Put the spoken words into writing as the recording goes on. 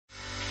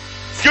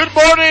Good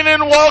morning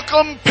and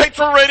welcome,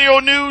 Patriot Radio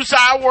News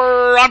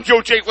Hour. I'm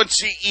Joe Jaquin,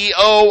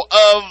 CEO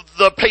of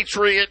the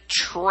Patriot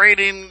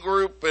Trading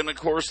Group, and of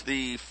course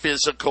the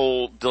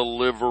physical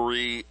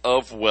delivery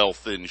of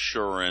wealth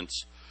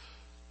insurance.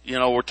 You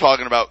know, we're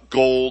talking about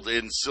gold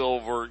and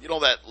silver, you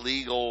know, that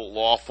legal,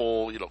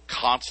 lawful,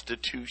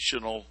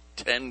 constitutional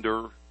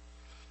tender,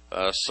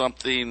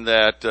 something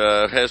that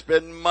has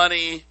been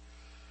money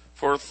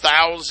for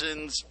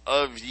thousands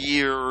of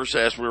years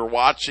as we're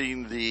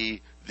watching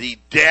the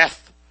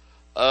death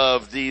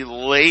of the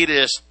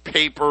latest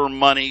paper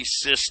money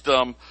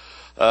system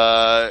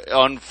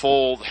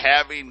unfold.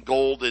 Having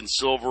gold and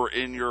silver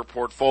in your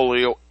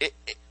portfolio,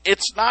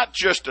 it's not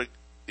just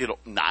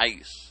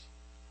nice.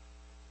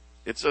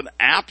 It's an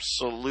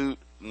absolute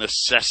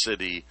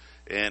necessity,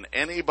 and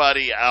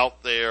anybody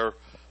out there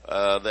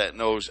that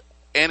knows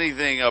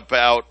anything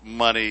about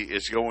money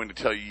is going to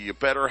tell you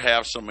better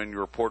have some in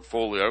your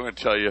portfolio. I'm going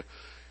to tell you,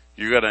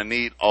 you're going to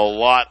need a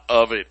lot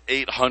of it.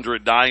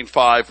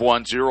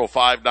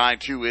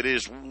 800-951-0592. It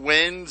is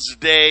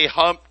Wednesday,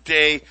 hump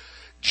day.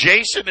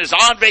 Jason is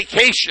on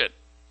vacation.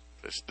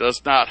 This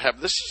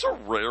is a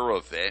rare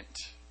event.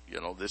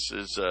 This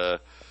is a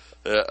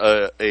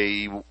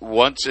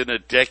once in a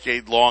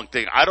decade long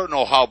thing. I don't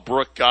know how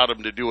Brooke got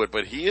him to do it,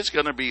 but he is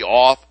going to be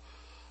off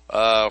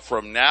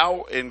from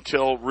now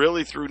until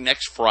really through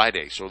next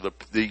Friday. So the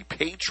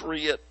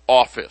Patriot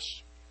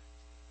office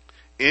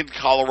in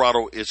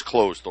Colorado is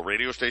closed. The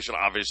radio station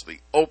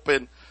obviously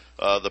open.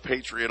 The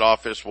Patriot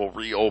office will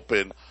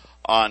reopen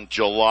on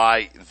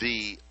July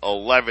the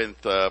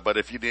 11th. But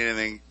if you need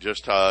anything,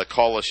 just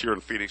call us here in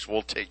Phoenix.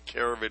 We'll take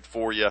care of it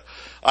for you.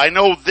 I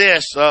know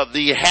this,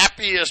 the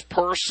happiest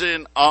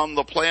person on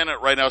the planet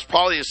right now is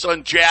probably his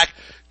son, Jack.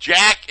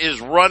 Jack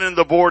is running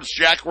the boards.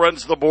 Jack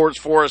runs the boards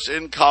for us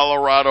in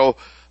Colorado.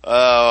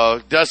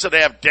 Doesn't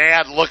have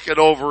Dad looking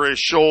over his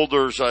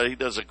shoulders. He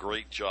does a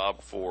great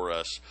job for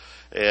us.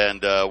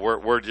 And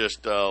we're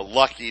just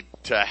lucky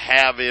to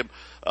have him.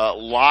 A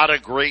lot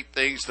of great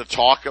things to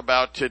talk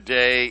about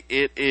today.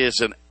 It is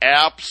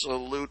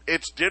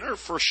it's dinner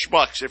for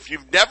schmucks. If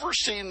you've never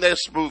seen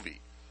this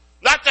movie,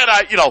 not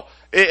that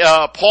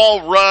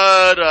Paul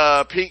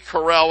Rudd, Pete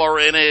Carell are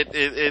in it.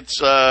 It's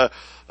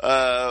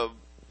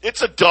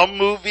a dumb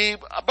movie,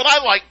 but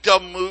I like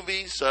dumb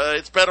movies.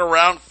 It's been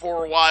around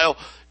for a while.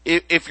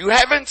 If you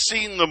haven't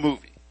seen the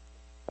movie,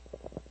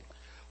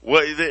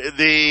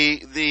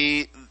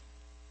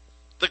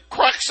 the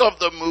crux of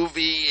the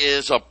movie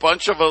is a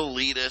bunch of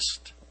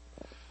elitists.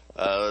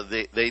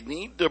 They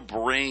need to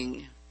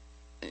bring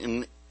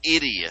an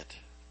idiot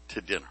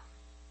to dinner.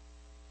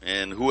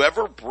 And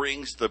whoever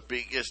brings the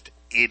biggest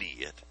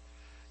idiot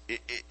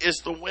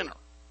is the winner.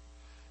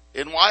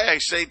 And why I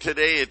say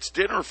today it's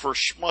Dinner for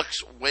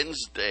Schmucks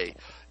Wednesday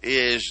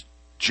is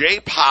Jay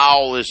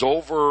Powell is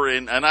over,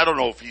 and I don't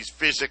know if he's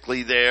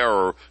physically there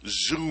or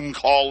Zoom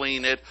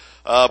calling it,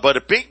 but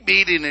a big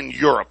meeting in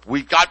Europe.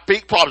 We've got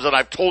big problems, and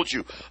I've told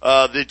you,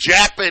 the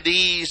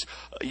Japanese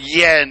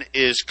yen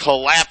is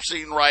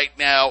collapsing right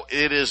now.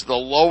 It is the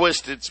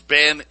lowest it's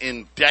been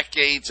in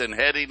decades and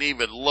heading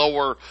even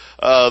lower.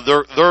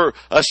 They're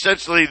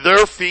essentially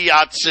their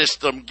fiat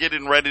system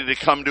getting ready to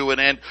come to an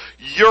end.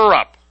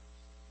 Europe.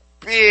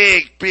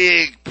 Big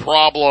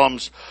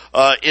problems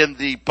in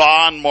the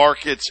bond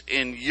markets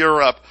in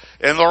Europe.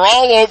 And they're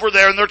all over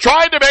there, and they're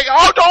trying to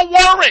don't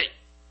worry.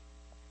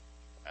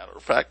 Matter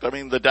of fact,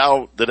 the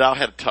Dow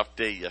had a tough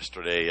day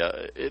yesterday.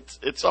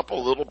 It's up a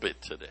little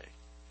bit today.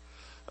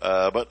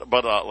 But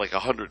like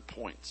 100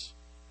 points.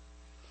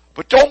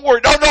 But don't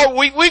worry. No,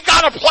 we've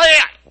got a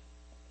plan.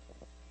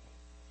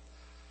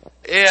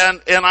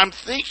 And I'm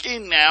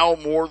thinking now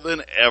more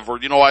than ever,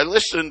 I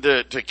listened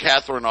to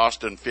Catherine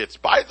Austin Fitts.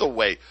 By the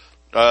way,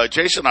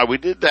 Jason and I, we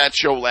did that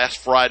show last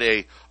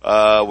Friday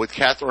with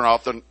Catherine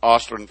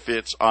Austin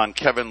Fitts on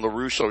Kevin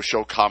LaRusso's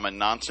show, Common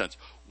Nonsense.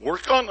 We're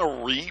going to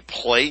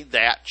replay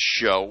that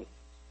show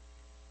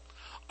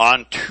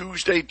on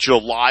Tuesday,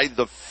 July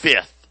the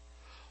 5th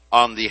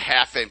on the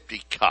Half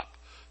Empty Cup.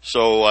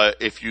 So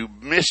if you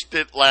missed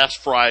it last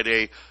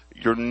Friday,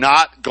 you're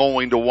not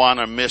going to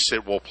want to miss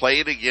it. We'll play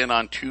it again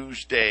on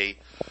Tuesday,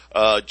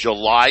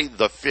 July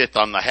the 5th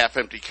on the Half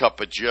Empty Cup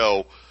of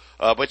Joe.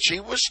 But she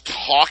was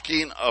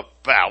talking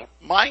about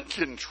mind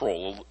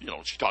control.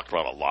 She talked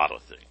about a lot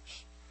of things.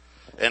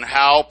 And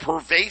how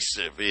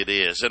pervasive it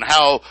is. And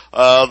how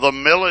the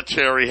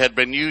military had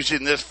been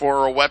using this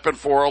for a weapon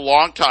for a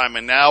long time.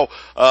 And now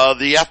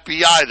the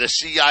FBI, the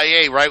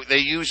CIA, right, they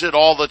use it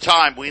all the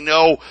time. We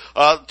know,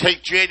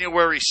 take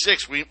January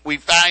 6th, we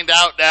find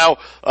out now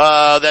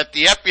that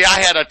the FBI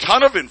had a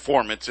ton of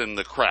informants in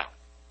the crowd.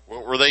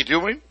 What were they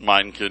doing?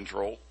 Mind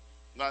control.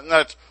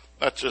 That's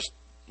just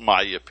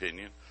my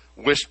opinion.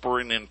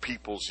 Whispering in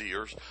people's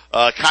ears.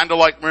 Kind of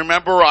like,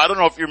 I don't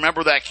know if you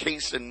remember that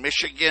case in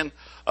Michigan,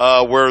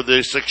 where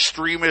this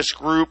extremist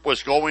group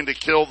was going to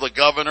kill the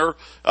governor,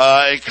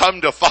 and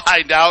come to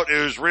find out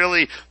it was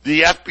really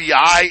the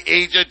FBI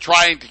agent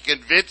trying to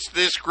convince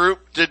this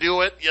group to do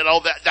it,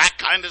 that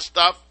kind of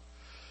stuff.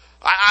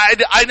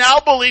 I now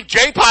believe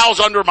Jay Powell's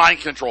under mind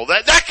control.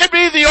 That could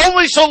be the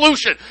only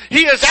solution.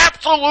 He is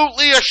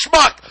absolutely a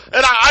schmuck.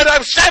 And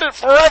I've said it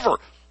forever.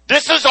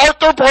 This is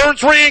Arthur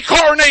Burns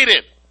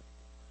reincarnated.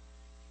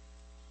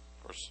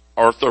 Of course,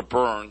 Arthur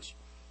Burns.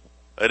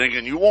 And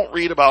again, you won't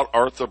read about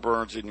Arthur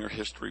Burns in your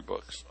history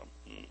books.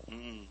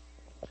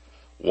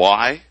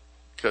 Why?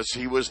 Because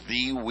he was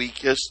the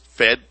weakest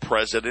Fed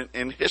president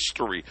in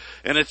history.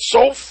 And it's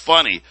so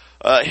funny.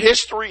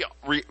 History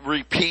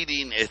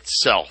repeating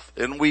itself.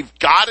 And we've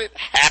got it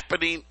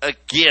happening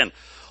again.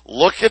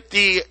 Look at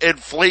the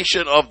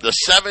inflation of the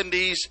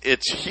 70s.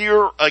 It's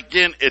here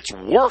again. It's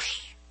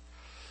worse.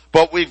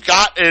 But we've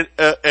got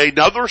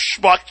another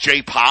schmuck,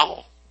 Jay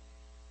Powell.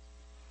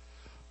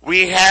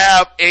 We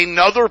have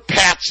another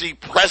patsy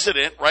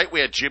president, right? We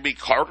had Jimmy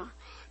Carter.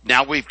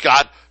 Now we've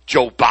got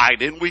Joe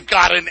Biden. We've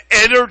got an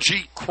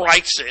energy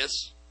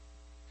crisis.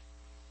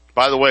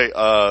 By the way,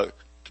 a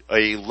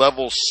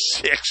level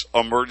 6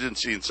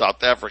 emergency in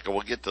South Africa.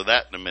 We'll get to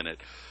that in a minute.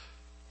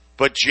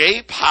 But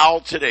Jay Powell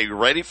today,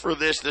 ready for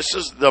this? This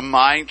is the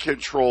mind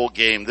control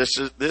game. This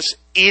is this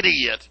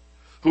idiot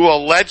who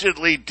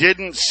allegedly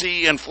didn't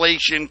see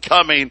inflation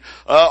coming.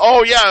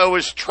 It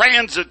was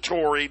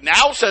transitory.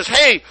 Now says,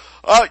 hey,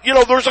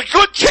 there's a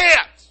good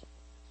chance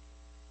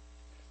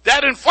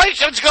that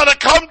inflation's going to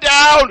come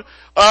down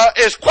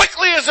as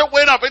quickly as it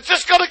went up. It's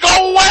just going to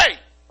go away.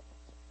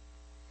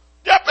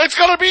 Yep, it's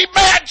going to be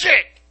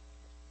magic.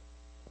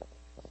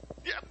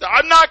 Yeah,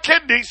 I'm not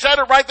kidding. He said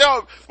it right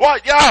there.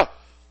 What? Yeah.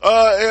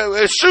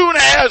 As soon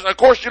as, of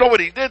course, you know what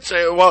he did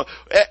say. Well,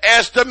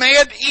 as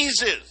demand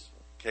eases.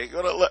 Okay,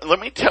 let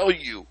me tell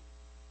you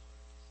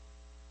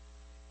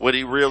what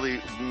he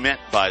really meant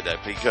by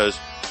that, because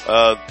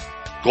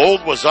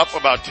gold was up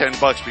about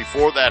 $10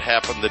 before that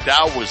happened. The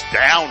Dow was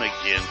down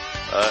again,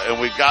 and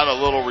we've got a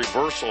little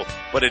reversal,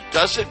 but it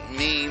doesn't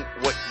mean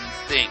what you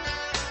think.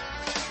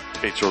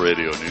 Patriot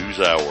Radio News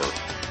Hour.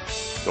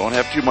 Don't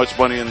have too much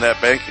money in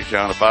that bank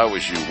account if I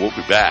was you. We'll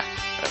be back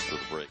after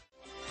the break.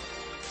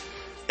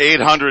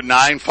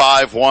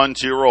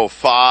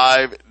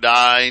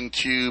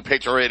 800-951-0592,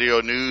 Patriot Radio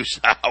News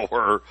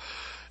Hour.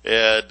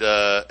 And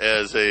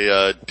as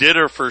a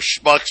dinner for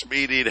schmucks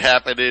meeting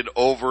happening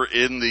over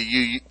in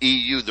the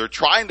EU, they're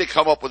trying to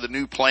come up with a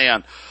new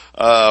plan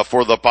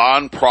for the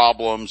bond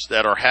problems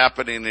that are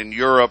happening in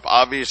Europe.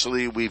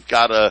 Obviously, we've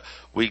got a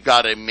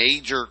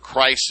major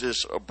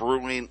crisis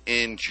brewing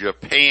in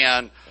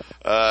Japan,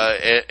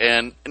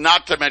 and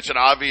not to mention,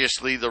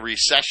 obviously, the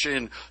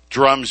recession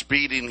drums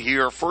beating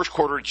here. First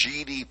quarter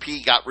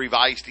GDP got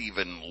revised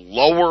even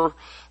lower,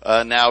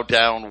 now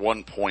down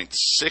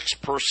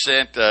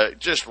 1.6%,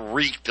 just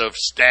reeked of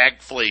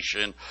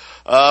stagflation.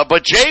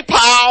 But Jay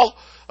Powell,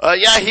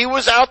 he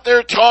was out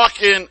there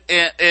talking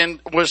and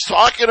was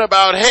talking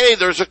about, hey,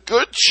 there's a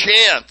good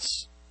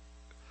chance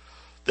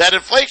that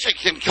inflation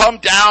can come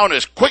down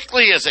as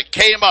quickly as it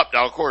came up.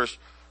 Now, of course, it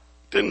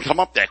didn't come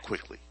up that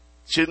quickly.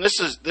 See,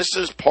 this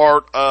is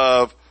part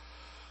of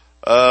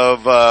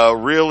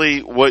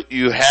really what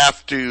you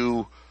have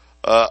to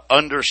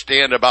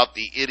understand about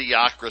the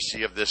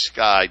idiocracy of this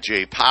guy,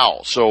 Jay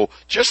Powell. So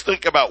just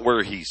think about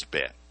where he's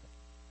been.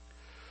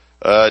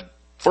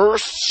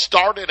 First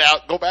started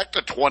out, go back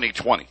to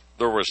 2020.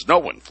 There was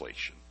no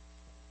inflation.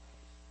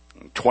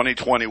 In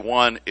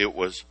 2021, it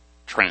was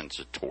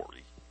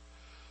transitory.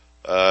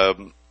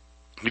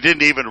 We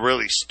didn't even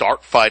really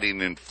start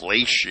fighting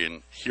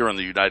inflation here in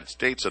the United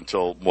States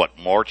until,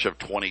 March of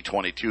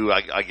 2022,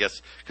 I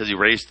guess, because he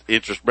raised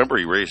interest. Remember,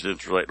 he raised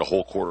interest rate a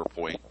whole quarter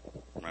point.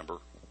 Remember?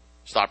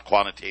 Stopped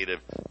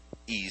quantitative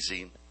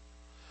easing.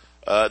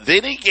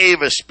 Then he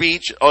gave a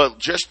speech,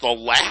 just the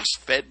last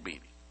Fed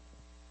meeting.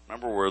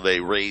 Remember, where they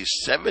raised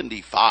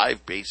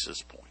 75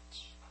 basis points.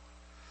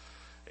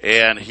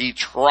 And he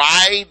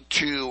tried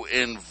to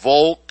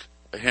invoke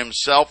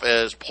himself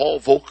as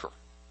Paul Volcker,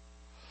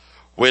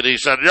 when he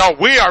said,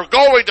 we are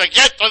going to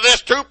get to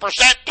this 2%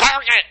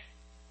 target.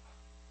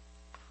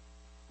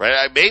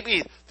 Right?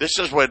 Maybe this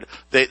is when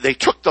they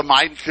took the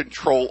mind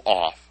control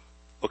off.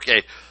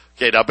 Okay,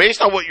 now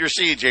based on what you're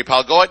seeing, Jay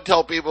Powell, go ahead and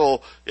tell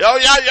people, we're going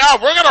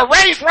to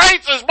raise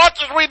rates as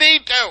much as we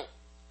need to.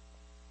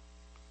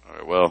 All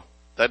right, well,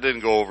 that didn't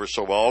go over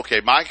so well.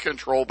 Okay, mind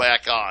control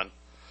back on.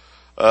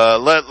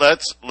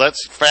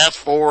 Let's fast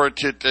forward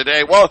to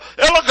today. Well,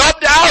 it'll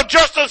come down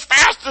just as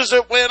fast as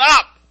it went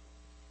up.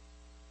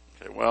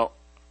 Okay, well,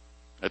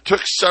 it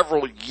took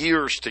several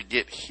years to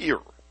get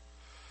here.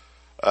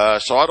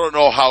 So I don't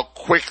know how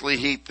quickly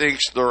he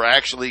thinks they're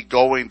actually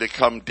going to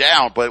come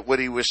down. But what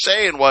he was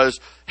saying was,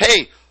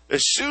 hey,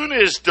 as soon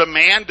as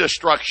demand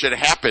destruction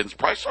happens,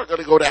 prices are going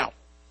to go down.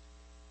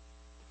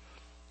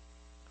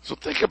 So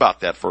think about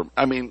that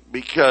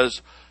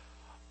because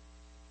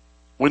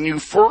when you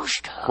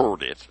first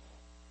heard it,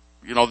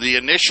 the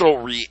initial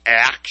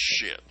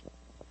reaction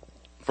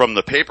from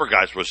the paper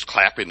guys was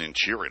clapping and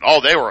cheering.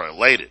 Oh, they were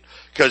elated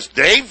because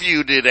they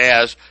viewed it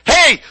as,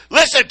 hey,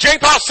 listen, Jay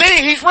Powell,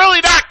 see, he's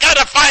really not going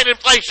to fight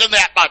inflation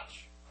that much.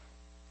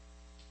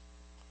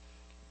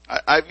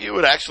 I view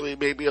it actually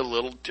maybe a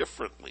little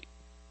differently.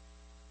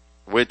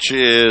 which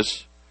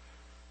is,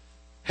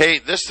 hey,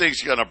 this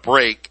thing's going to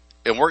break,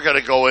 and we're going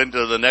to go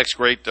into the next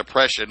Great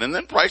Depression, and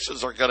then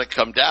prices are going to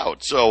come down.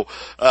 So,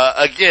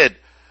 again,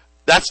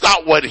 that's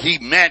not what he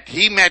meant.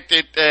 He meant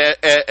it,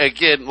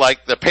 again,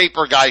 like the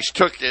paper guys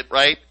took it,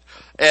 right,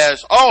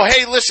 as, oh,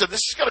 hey, listen,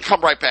 this is going to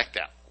come right back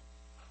down.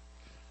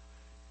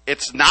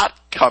 It's not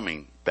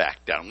coming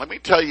back down. Let me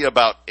tell you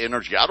about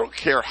energy. I don't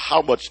care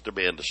how much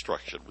demand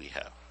destruction we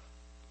have.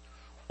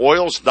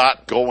 Oil's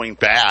not going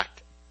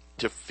back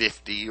to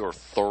 50 or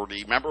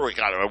 30. Remember, we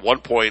got at one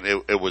point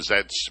it was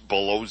at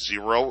below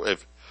zero.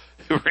 If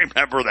you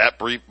remember that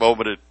brief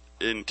moment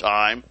in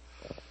time,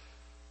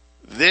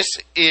 this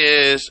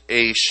is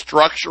a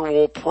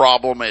structural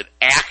problem. It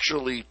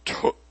actually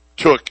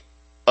took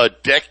a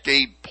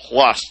decade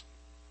plus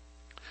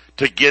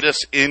to get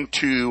us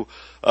into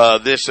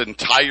this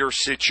entire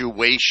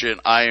situation.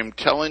 I am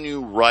telling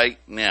you right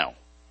now,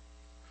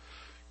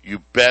 you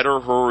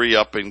better hurry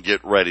up and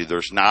get ready.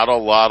 There's not a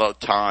lot of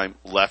time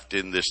left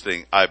in this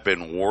thing. I've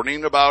been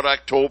warning about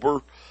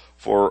October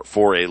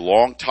for a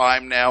long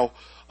time now.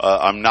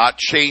 I'm not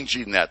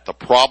changing that. The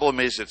problem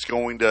is it's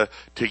going to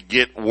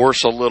get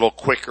worse a little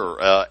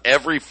quicker.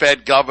 Every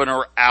Fed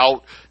governor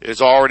out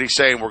is already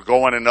saying we're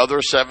going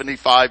another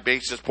 75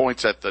 basis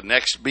points at the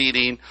next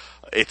meeting.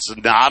 It's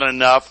not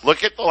enough.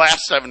 Look at the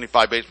last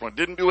 75 basis points.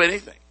 Didn't do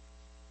anything.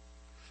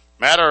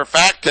 Matter of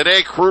fact,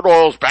 today crude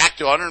oil is back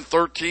to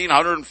 $113,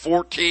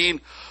 $114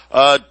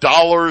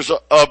 dollars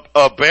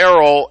a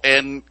barrel,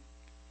 and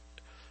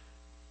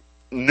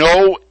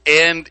no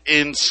end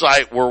in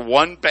sight. We're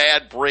one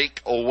bad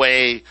break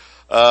away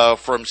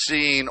from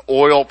seeing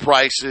oil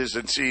prices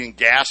and seeing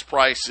gas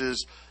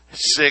prices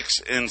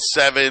 $6 and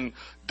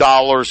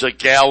 $7 a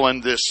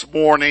gallon this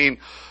morning.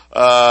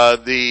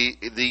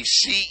 The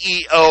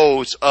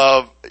CEOs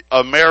of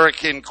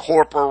American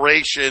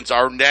corporations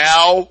are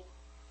now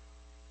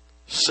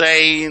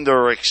saying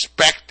they're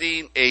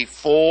expecting a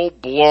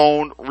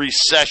full-blown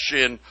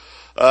recession,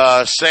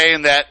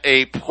 saying that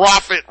a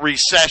profit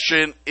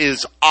recession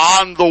is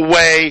on the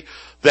way,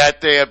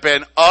 that they have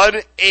been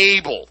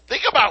unable.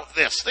 Think about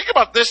this.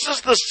 This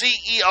is the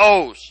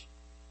CEOs.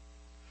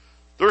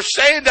 They're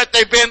saying that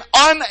they've been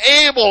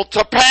unable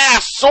to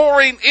pass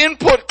soaring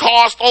input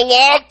costs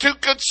along to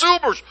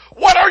consumers.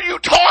 What are you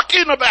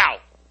talking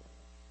about?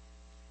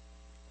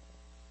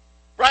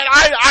 Right,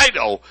 I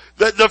know.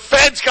 The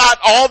Fed's got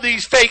all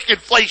these fake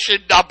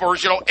inflation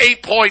numbers,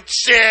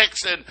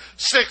 8.6 and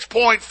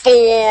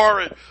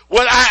 6.4, and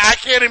what I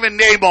can't even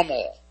name them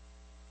all.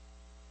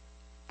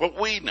 But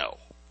we know.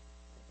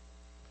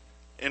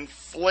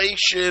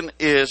 Inflation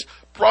is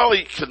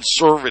probably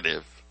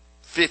conservative,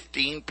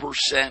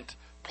 15%,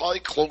 probably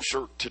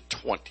closer to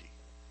 20%.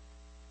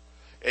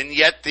 And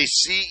yet the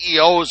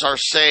CEOs are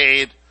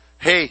saying,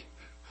 hey,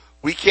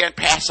 we can't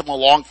pass them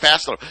along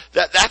fast enough.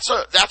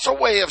 That's a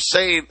way of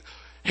saying,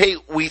 hey,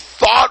 we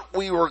thought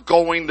we were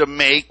going to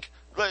make,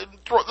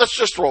 let's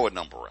just throw a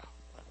number out.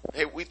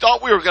 Hey, we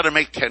thought we were going to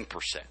make 10%.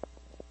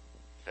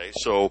 Okay,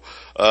 so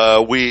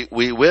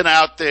we went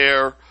out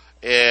there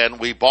and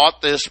we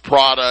bought this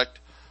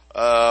product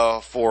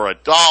for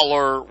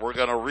 $1. We're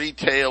going to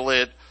retail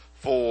it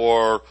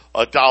for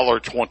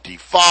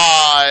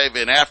 $1.25,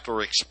 and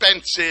after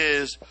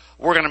expenses,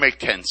 we're going to make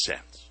 10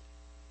 cents.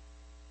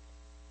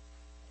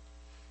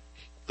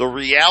 The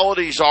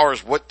realities are,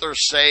 is what they're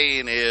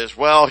saying is,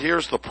 well,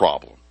 here's the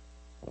problem.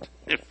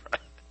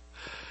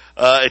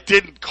 It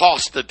didn't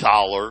cost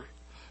 $1,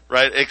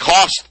 right? It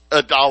cost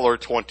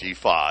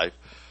 $1.25.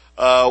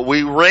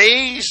 We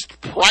raised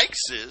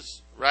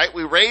prices, right?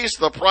 We raised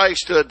the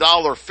price to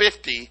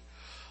 $1.50.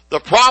 The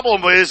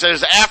problem is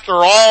after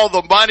all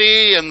the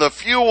money and the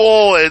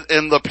fuel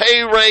and the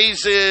pay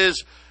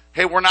raises,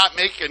 hey, we're not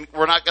going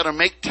to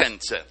make 10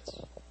 cents.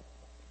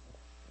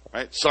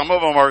 Right? Some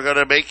of them are going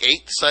to make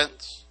 8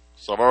 cents.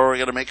 Some of them are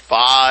going to make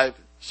 5.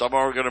 Some of them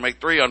are going to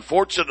make 3.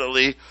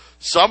 Unfortunately,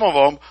 some of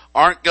them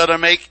aren't going to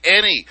make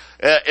any.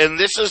 And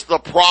this is the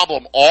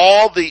problem.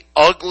 All the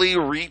ugly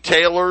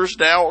retailers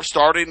now are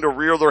starting to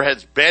rear their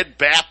heads. Bed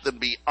Bath &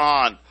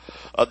 Beyond.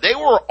 They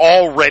were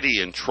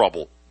already in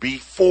trouble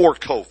before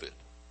COVID.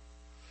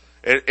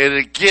 And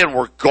again,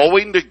 we're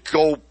going to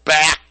go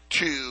back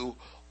to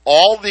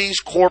all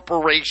these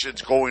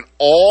corporations going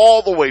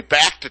all the way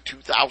back to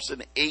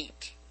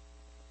 2008.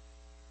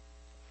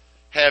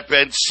 Have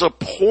been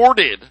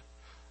supported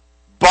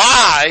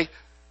by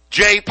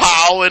Jay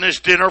Powell and his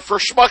Dinner for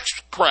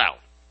Schmucks crowd.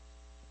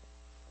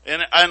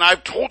 And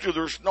I've told you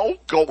there's no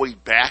going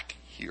back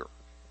here.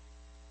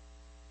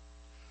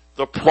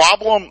 The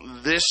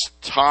problem this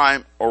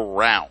time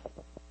around,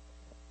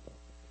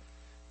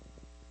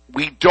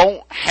 we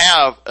don't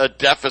have a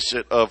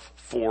deficit of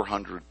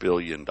 $400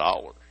 billion.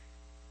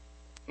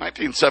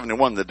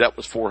 1971, the debt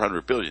was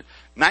 $400 billion.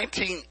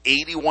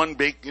 1981,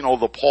 big,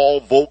 the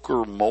Paul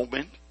Volcker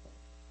moment,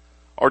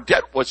 our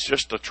debt was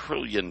just $1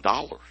 trillion.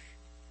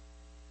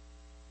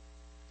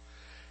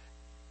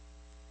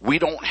 We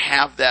don't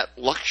have that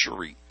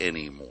luxury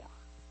anymore.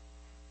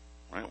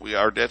 Right?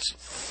 Our debt's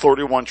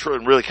 $31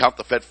 trillion. Really count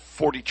the Fed,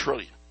 $40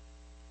 trillion.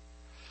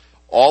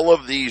 all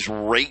of these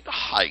rate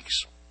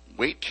hikes,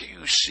 wait till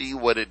you see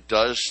what it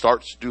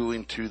starts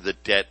doing to the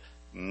debt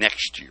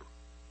next year.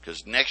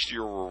 Because next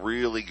year we're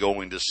really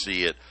going to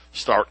see it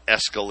start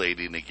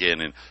escalating again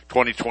in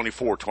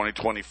 2024,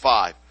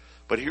 2025.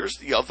 But here's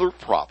the other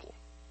problem.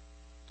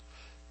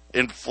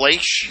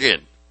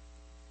 Inflation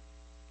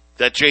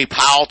that Jay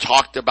Powell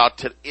talked about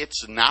today,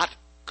 it's not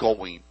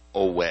going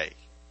away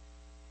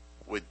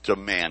with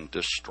demand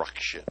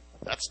destruction.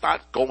 That's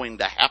not going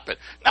to happen.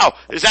 Now,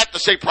 is that to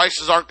say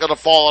prices aren't going to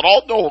fall at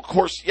all? No, of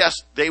course, yes,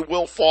 they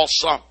will fall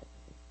some.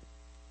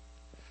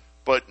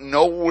 But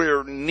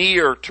nowhere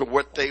near to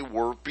what they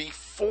were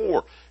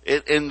before.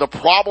 And the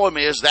problem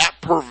is that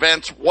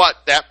prevents what?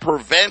 That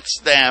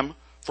prevents them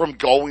from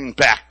going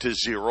back to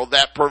zero.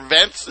 That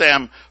prevents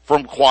them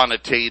from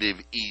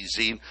quantitative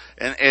easing.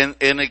 And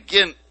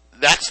again,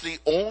 that's the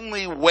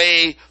only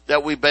way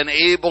that we've been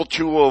able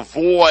to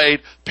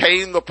avoid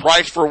paying the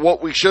price for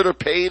what we should have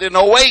paid in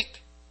 '08.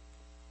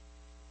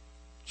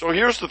 So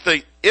here's the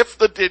thing. If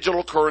the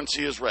digital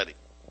currency is ready,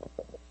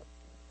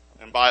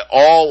 and by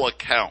all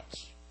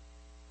accounts,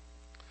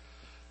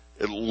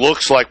 it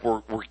looks like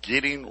we're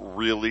getting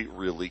really,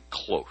 really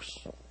close.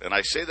 And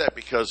I say that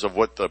because of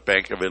what the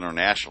Bank of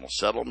International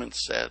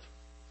Settlements said.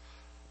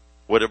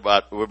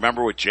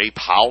 Remember what Jay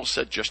Powell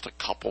said just a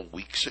couple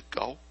weeks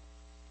ago?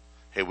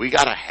 Hey, we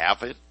got to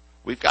have it.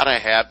 We've got to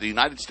have, the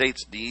United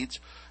States needs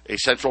a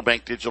central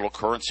bank digital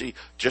currency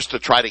just to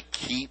try to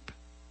keep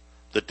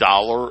the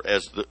dollar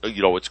as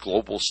its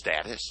global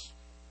status.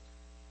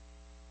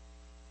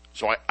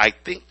 So I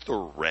think they're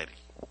ready.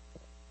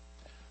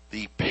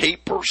 The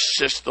paper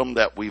system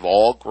that we've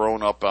all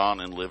grown up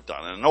on and lived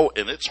on, and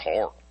it's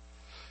hard.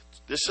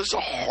 This is a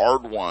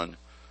hard one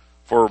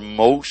for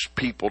most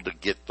people to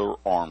get their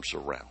arms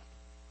around.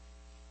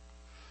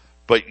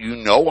 But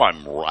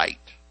I'm right.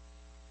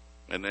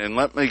 And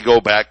let me go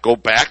back to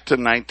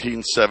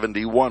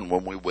 1971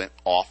 when we went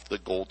off the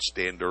gold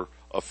standard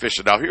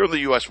official. Now here in the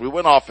U.S., we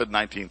went off in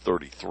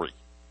 1933.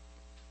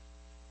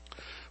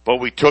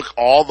 But we took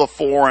all the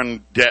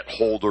foreign debt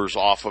holders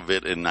off of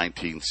it in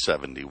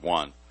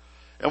 1971.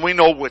 And we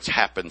know what's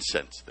happened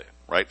since then,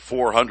 right?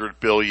 400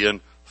 billion,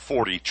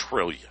 40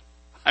 trillion.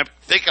 I mean,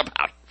 think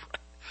about it.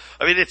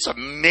 I mean, it's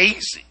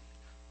amazing.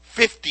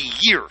 50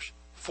 years,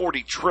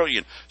 40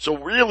 trillion. So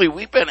really,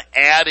 we've been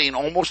adding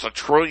almost $1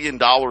 trillion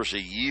a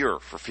year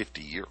for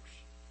 50 years.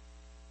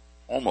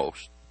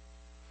 Almost.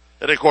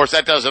 And of course,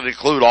 that doesn't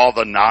include all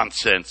the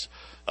nonsense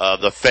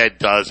the Fed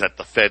does at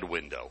the Fed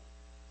window.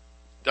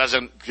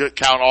 Doesn't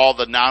count all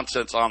the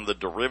nonsense on the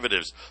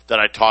derivatives that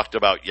I talked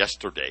about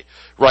yesterday.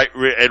 Right?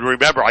 And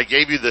remember, I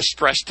gave you the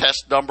stress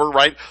test number,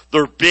 right?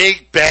 Their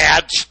big,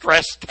 bad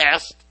stress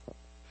test.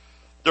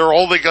 They're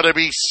only going to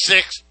be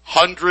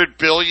 $600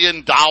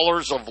 billion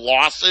of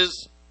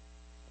losses.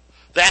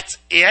 That's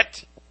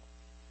it.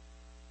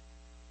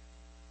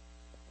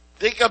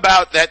 Think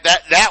about that.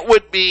 That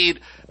would mean,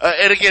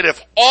 and again,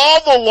 if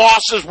all the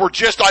losses were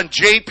just on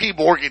JP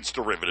Morgan's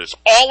derivatives,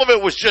 all of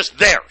it was just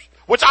theirs,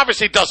 which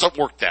obviously doesn't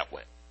work that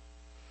way.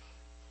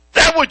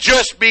 That would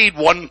just mean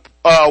 1%.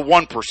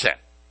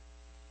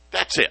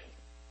 That's it.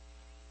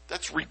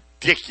 That's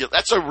ridiculous.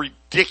 That's a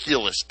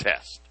ridiculous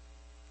test.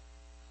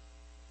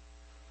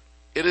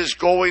 It is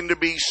going to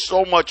be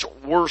so much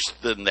worse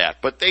than that,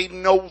 but they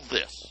know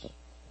this.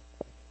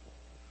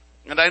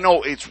 And I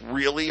know it's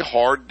really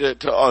hard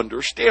to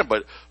understand,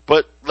 but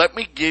let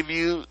me give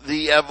you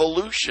the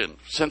evolution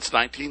since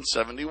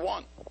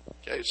 1971.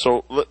 Okay,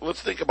 so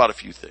let's think about a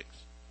few things.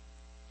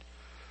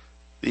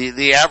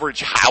 The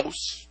average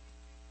house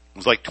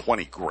was like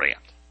 20 grand,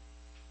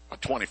 or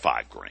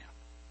 25 grand.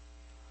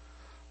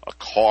 A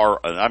car,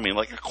 I mean,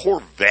 like a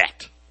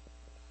Corvette.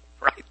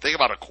 Right? Think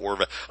about a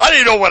Corvette. I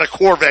didn't know what a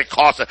Corvette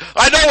cost.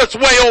 I know it's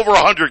way over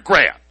 100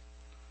 grand.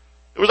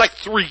 It was like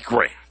 3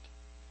 grand.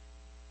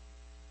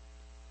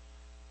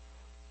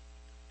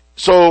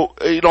 So,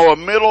 a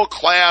middle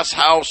class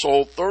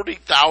household,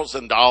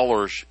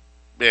 $30,000,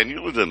 man,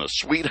 you lived in a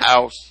sweet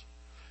house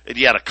and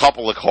you had a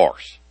couple of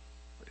cars.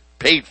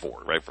 Paid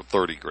for it, right, for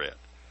 30 grand.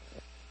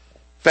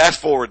 Fast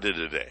forward to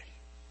today,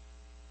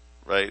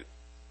 right?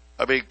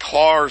 I mean,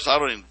 cars, I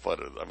don't even put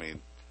it, I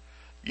mean,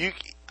 you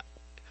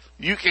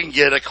can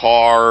get a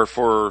car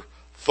for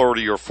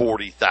 30 or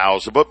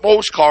 40,000, but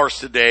most cars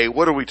today,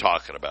 what are we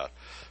talking about?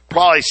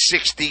 Probably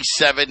 60,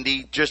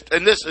 70,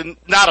 and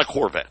not a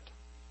Corvette.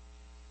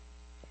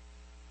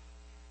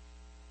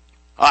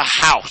 A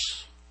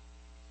house,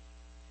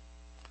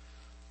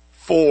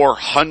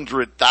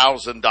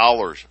 $400,000.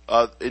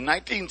 In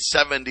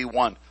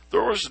 1971,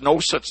 there was no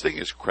such thing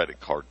as credit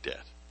card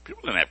debt.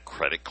 People didn't have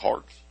credit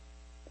cards.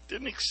 It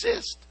didn't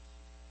exist.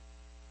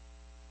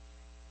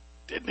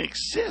 Didn't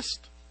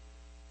exist.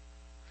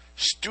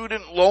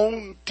 Student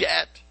loan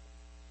debt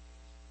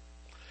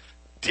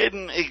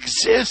didn't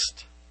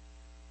exist.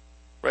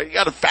 Right? You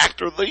got to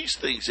factor these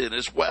things in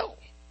as well.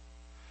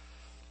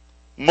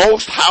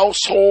 Most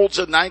households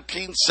in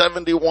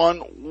 1971,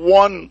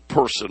 one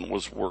person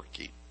was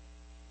working.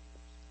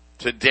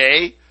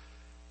 Today,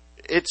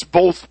 it's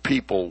both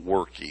people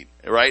working.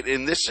 right?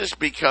 And this is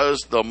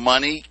because the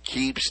money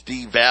keeps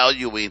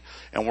devaluing,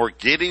 and we're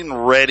getting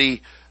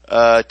ready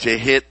to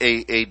hit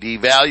a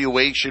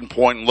devaluation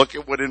point. Look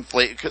at what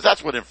inflation, because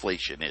that's what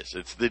inflation is.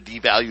 It's the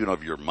devaluing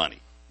of your money.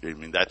 I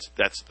mean, that's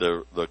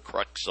the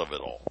crux of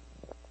it all.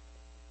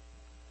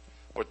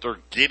 But they're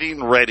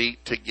getting ready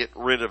to get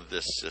rid of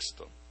this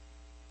system.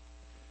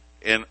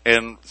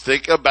 And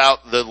think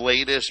about the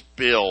latest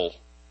bill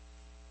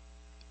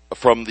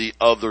from the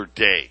other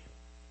day,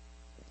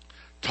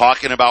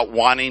 talking about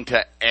wanting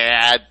to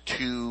add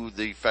to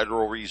the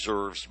Federal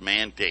Reserve's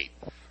mandate.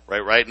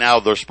 Right now,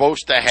 they're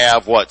supposed to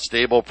have what?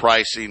 Stable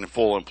pricing and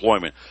full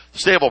employment.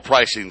 Stable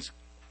pricing's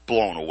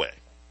blown away.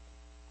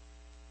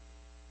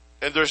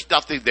 And there's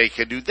nothing they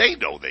can do. They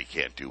know they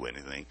can't do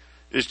anything.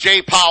 Is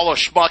Jay Powell a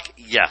schmuck?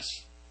 Yes.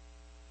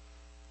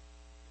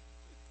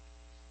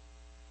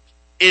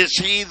 Is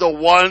he the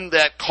one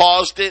that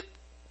caused it?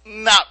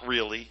 Not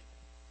really.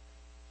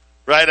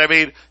 Right? I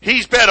mean,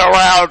 he's been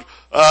around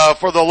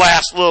for the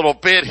last little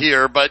bit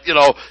here, but, you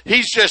know,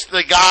 he's just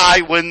the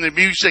guy when the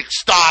music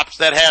stops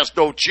that has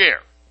no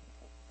chair.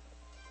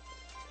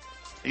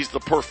 He's the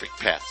perfect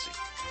patsy.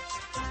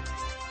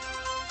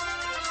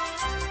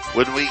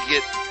 When we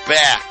get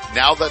back,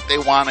 now that they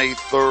want a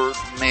third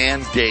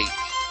mandate,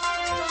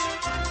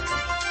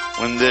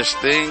 when this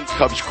thing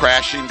comes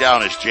crashing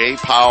down, as Jay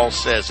Powell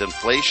says,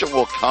 inflation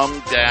will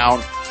come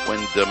down when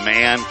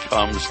demand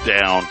comes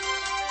down.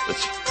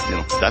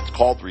 That's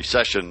called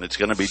recession. It's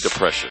going to be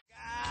depression.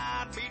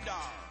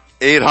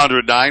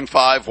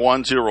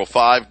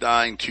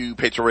 800-951-0592,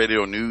 Patriot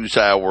Radio News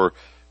Hour.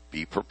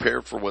 Be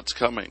prepared for what's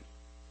coming.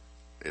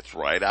 It's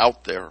right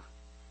out there.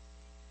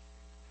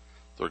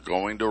 They're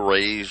going to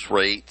raise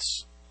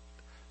rates.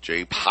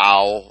 Jay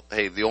Powell,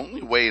 hey, the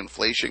only way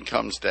inflation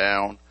comes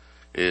down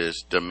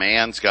is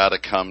demand's got to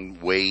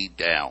come way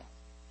down.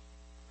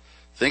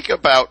 Think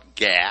about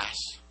gas.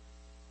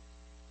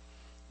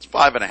 It's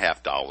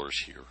 $5.50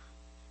 here.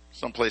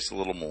 Someplace a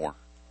little more.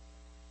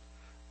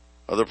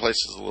 Other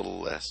places a little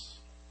less.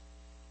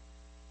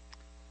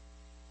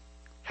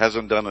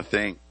 Hasn't done a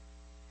thing.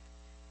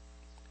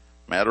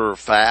 Matter of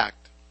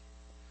fact,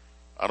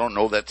 I don't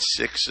know that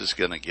 6 is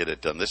going to get it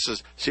done.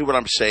 See what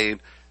I'm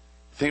saying?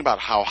 Think about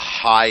how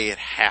high it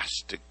has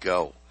to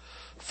go.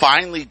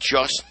 Finally,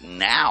 just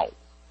now,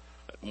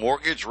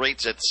 mortgage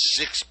rates at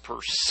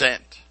 6%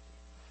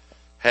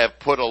 have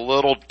put a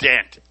little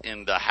dent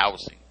into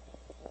housing.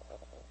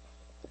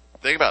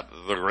 Think about it.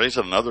 They're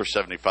raising another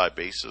 75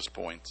 basis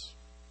points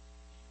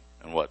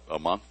in what, a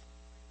month?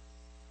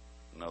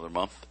 Another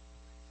month?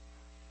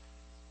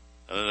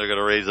 And then they're going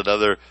to raise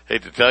another,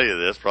 hate to tell you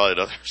this, probably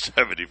another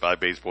 75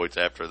 basis points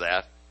after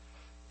that.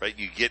 Right?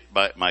 You get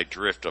my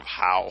drift of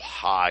how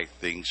high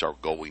things are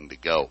going to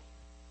go.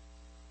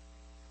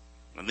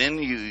 And then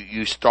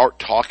you start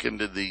talking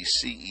to these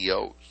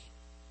CEOs.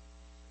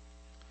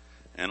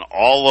 And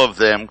all of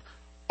them,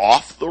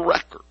 off the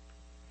record,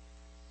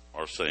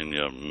 are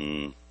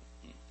saying,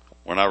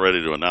 we're not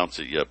ready to announce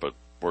it yet, but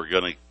we're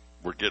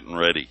getting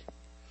ready.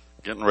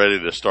 Getting ready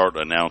to start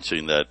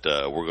announcing that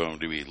we're going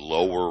to be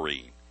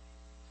lowering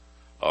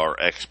our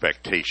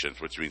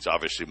expectations, which means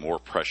obviously more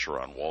pressure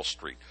on Wall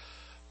Street.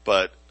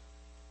 But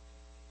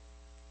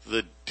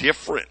the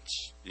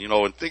difference,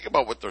 and think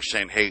about what they're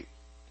saying, hey,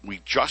 we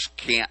just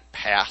can't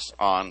pass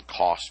on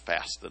costs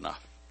fast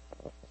enough.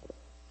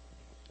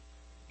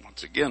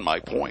 Once again, my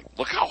point.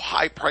 Look how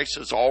high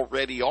prices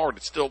already are, and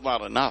it's still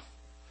not enough.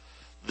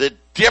 The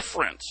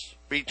difference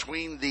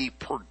between the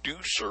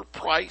producer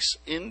price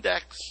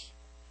index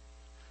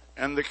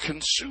and the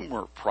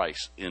consumer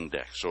price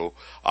index. So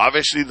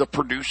obviously the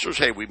producers,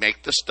 hey, we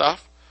make the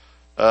stuff.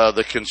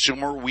 The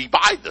consumer, we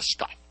buy the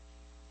stuff.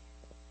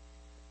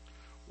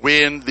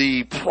 When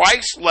the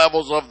price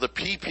levels of the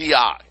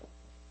PPI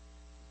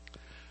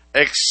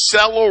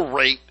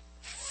accelerate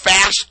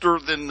faster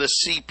than the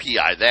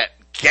CPI, that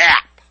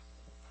gap,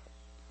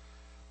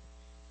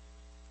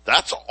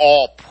 that's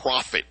all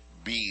profit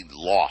being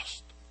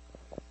lost.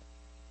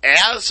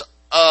 As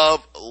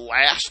of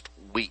last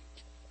week,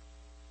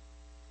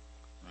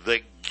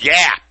 the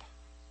gap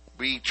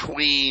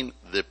between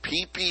the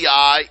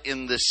PPI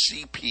and the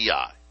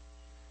CPI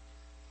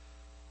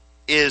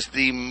is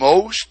the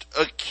most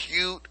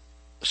acute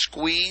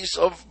squeeze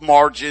of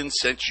margin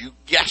since, you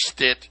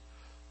guessed it,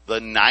 the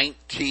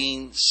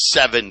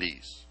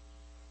 1970s.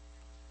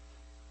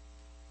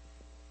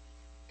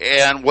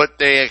 And what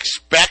they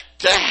expect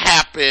to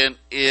happen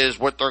is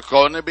what they're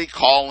going to be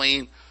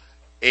calling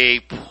a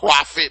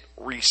profit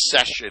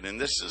recession. And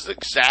this is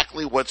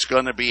exactly what's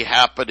going to be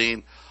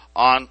happening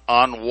on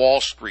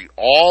Wall Street.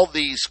 All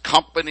these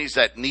companies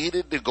that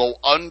needed to go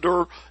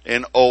under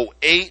in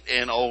 08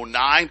 and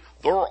 09,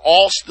 they're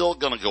all still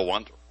going to go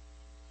under.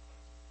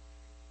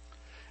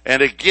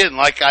 And again,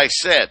 like I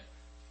said,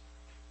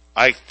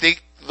 I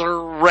think they're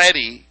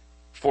ready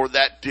for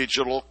that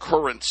digital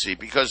currency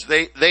because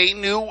they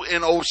knew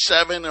in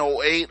 07,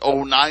 08,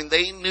 09,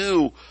 they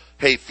knew,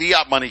 hey,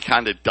 fiat money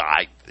kind of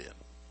died then.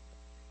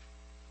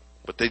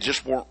 But they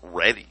just weren't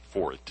ready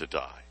for it to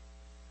die.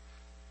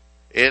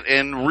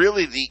 And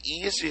really the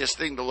easiest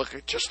thing to look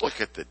at, just look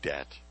at the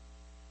debt.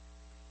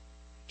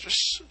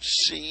 Just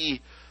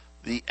see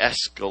the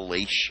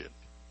escalation.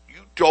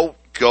 You don't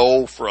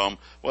go from,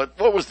 what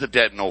was the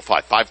debt in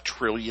 05? $5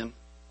 trillion?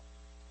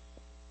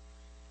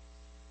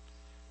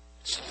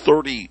 It's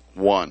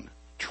 $31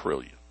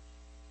 trillion,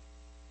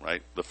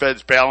 right? The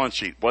Fed's balance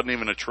sheet wasn't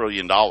even $1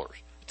 trillion.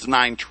 It's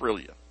 $9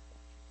 trillion.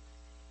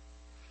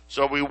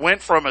 So we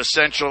went from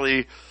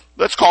essentially,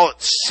 let's call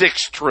it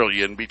 $6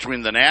 trillion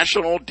between the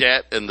national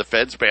debt and the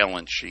Fed's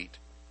balance sheet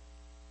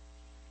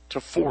to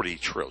 $40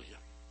 trillion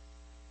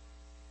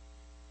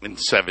in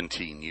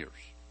 17 years.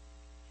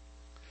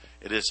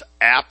 It is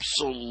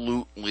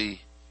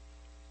absolutely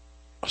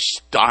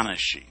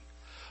astonishing.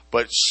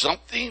 But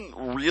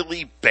something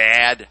really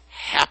bad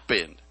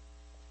happened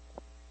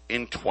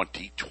in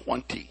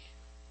 2020,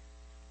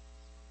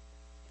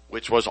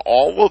 which was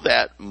all of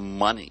that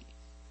money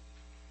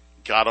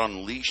got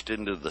unleashed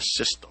into the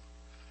system.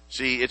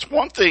 See, it's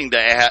one thing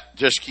to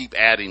just keep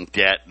adding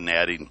debt and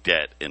adding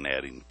debt and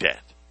adding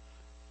debt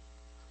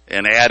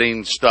and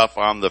adding stuff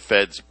on the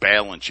Fed's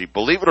balance sheet.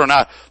 Believe it or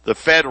not, the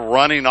Fed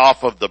running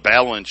off of the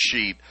balance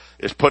sheet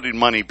is putting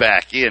money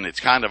back in.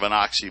 It's kind of an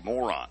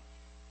oxymoron.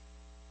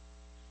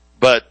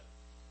 But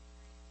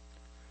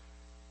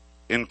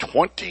in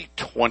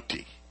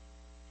 2020,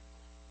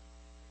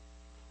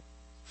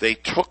 they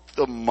took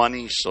the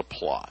money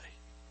supply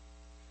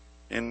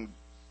and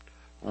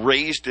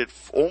raised it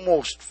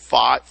almost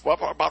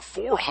about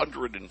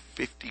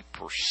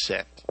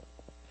 450%.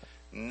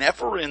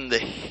 Never in the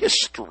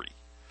history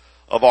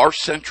of our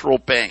central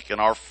bank and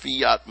our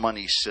fiat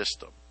money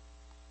system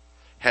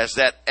has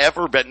that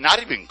ever been, not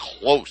even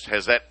close,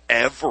 has that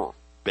ever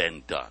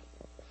been done.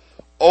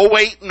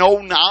 08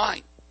 and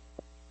 09.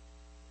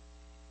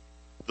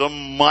 The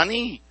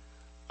money,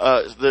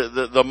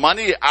 the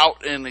money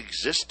out in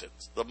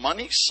existence, the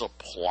money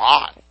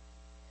supply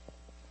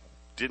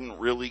didn't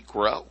really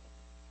grow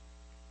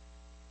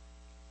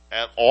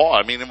at all.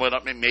 I mean, it went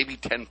up maybe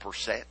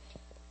 10%.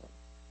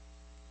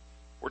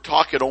 We're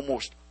talking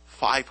almost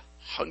 500%.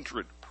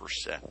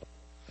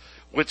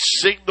 Which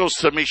signals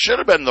to me, should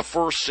have been the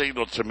first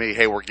signal to me,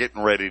 hey, we're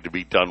getting ready to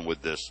be done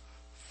with this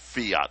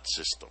fiat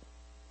system.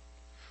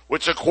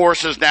 Which, of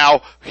course, is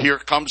now, here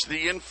comes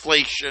the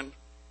inflation.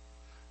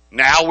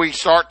 Now we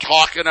start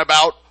talking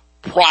about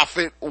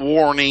profit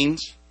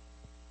warnings,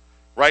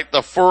 right?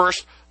 The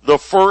first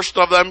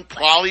of them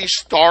probably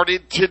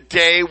started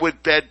today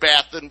with Bed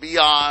Bath &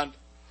 Beyond,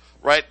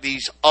 right?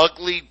 These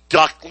ugly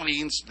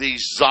ducklings,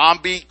 these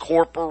zombie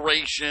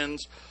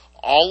corporations,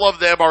 all of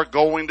them are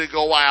going to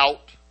go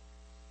out.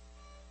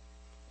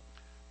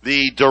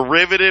 The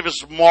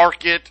derivatives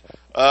market,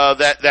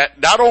 that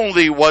not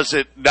only was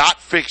it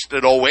not fixed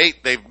at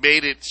 08, they've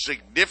made it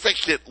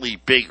significantly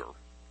bigger.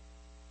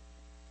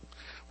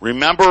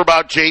 Remember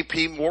about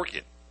J.P.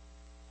 Morgan.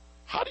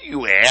 How do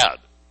you add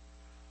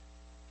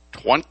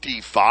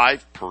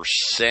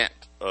 25%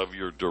 of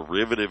your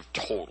derivative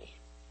total?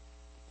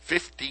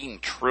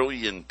 $15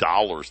 trillion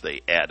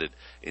they added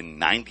in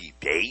 90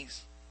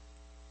 days?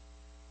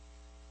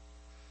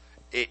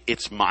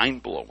 It's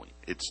mind-blowing.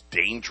 It's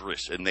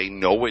dangerous, and they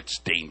know it's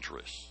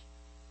dangerous.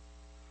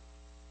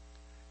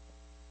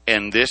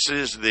 And this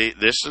is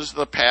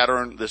the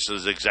pattern. This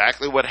is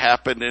exactly what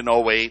happened in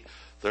 08.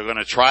 They're going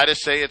to try to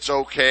say it's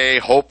okay,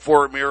 hope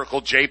for a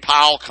miracle. Jay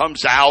Powell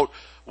comes out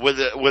with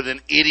an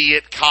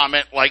idiot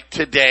comment like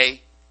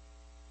today.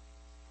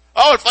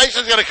 Oh,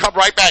 inflation's going to come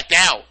right back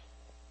down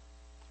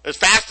as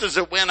fast as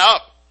it went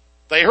up.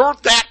 They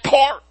heard that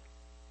part.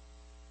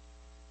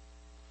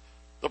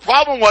 The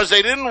problem was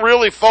they didn't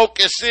really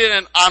focus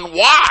in on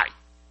why.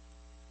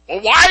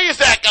 Well, why is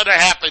that going to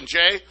happen,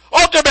 Jay?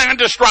 Oh, demand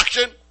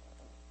destruction.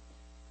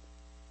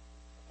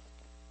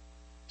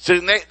 So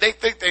they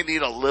think they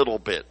need a little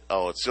bit.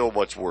 Oh, it's so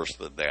much worse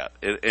than that.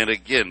 And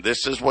again,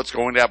 this is what's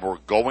going to happen. We're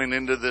going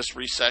into this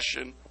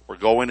recession. We're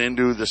going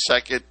into the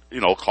second,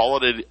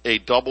 call it a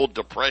double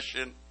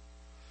depression.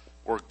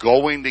 We're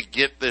going to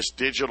get this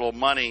digital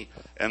money.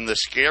 And the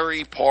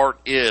scary part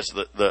is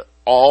that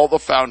all the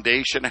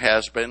foundation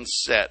has been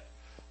set.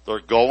 They're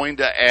going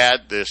to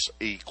add this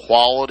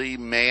equality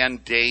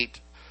mandate.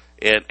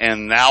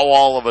 And now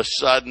all of a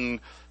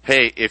sudden,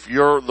 hey, if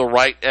you're the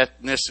right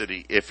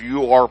ethnicity, if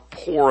you are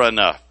poor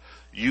enough,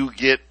 you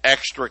get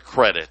extra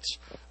credits.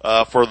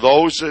 For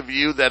those of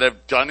you that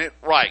have done it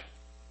right,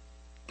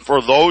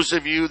 for those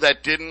of you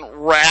that didn't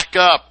rack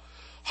up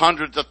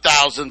hundreds of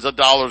thousands of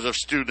dollars of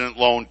student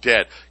loan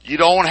debt, you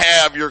don't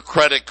have your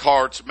credit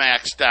cards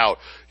maxed out.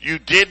 You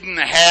didn't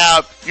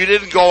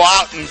go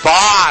out and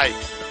buy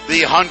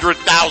the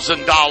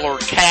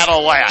 $100,000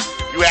 Cadillac.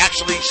 You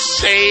actually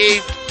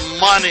saved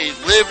money,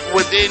 lived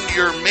within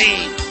your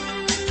means.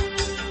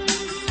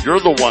 You're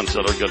the ones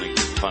that are going to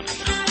get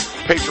punished.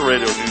 Patriot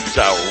Radio News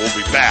Hour. We'll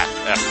be back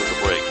after the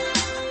break.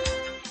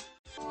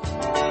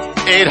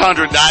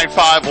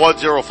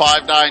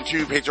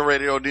 800-951-0592, Patriot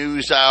Radio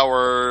News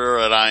Hour,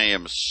 and I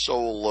am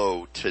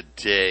solo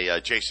today.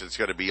 Jason's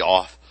going to be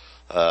off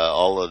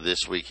all of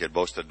this week and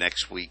most of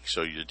next week.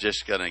 So you're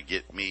just going to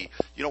get me.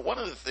 One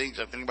of the things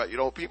I'm thinking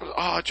about, people say,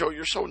 oh, Joe,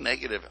 you're so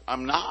negative.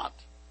 I'm not.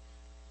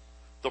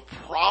 The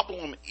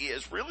problem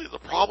is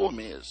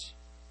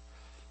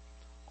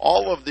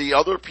all of the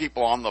other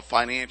people on the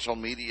financial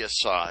media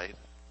side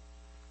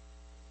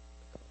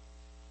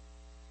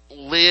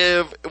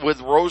live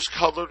with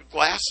rose-colored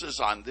glasses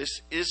on.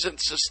 This isn't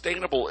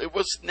sustainable. It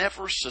was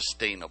never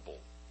sustainable.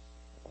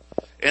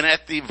 And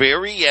at the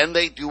very end,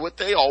 they do what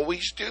they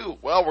always do.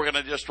 Well, we're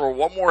going to just throw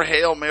one more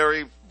Hail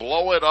Mary,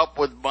 blow it up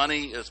with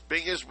money as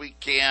big as we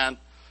can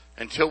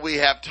until we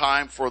have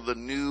time for the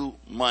new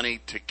money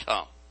to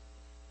come.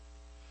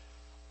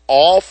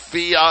 All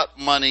fiat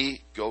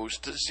money goes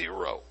to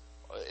zero.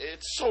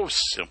 It's so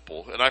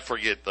simple. And I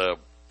forget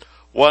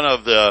one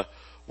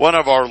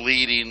of our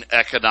leading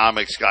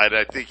economics guys.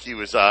 I think he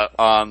was at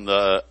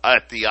the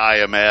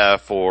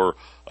IMF or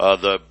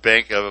the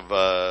Bank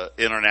of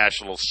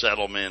International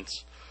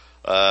Settlements.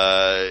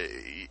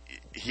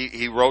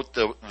 He wrote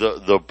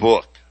the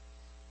book.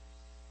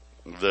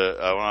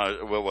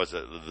 What was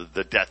it?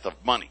 The Death of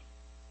Money.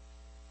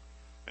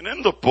 And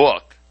in the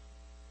book,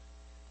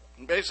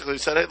 he basically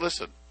said, "Hey,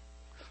 listen.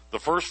 The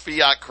first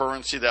fiat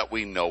currency that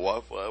we know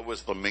of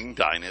was the Ming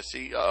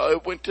Dynasty.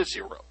 It went to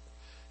zero.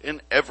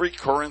 And every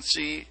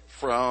currency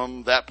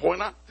from that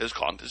point on has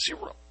gone to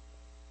zero.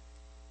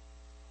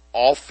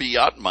 All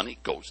fiat money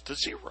goes to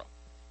zero."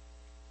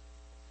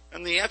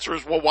 And the answer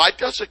is, well, why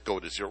does it go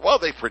to zero? Well,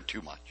 they print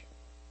too much.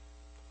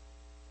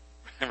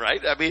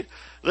 Right? I mean,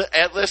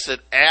 listen,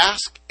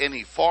 ask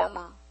any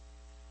farmer,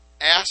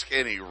 ask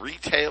any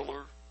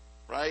retailer,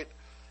 right?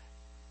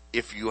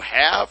 If you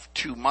have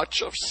too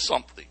much of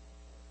something,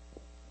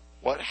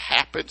 what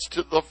happens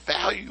to the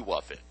value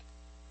of it?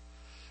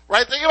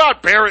 Right? Think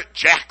about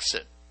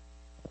Barrett-Jackson.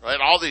 Right?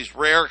 All these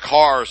rare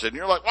cars, and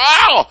you're like,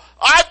 wow,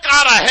 I've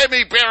got a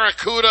Hemi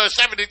Barracuda,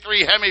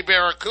 73 Hemi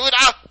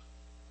Barracuda.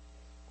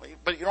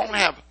 But you don't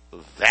have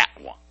that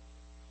one.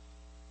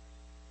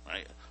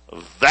 Right?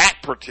 That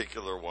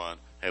particular one,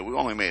 hey, we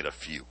only made a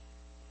few.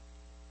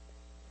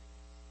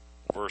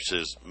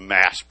 Versus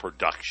mass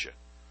production.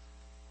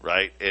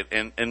 Right?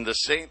 And the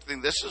same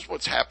thing, this is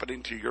what's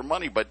happening to your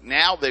money, but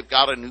now they've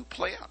got a new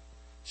plan.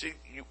 See,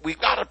 we've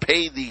got to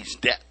pay these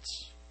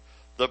debts.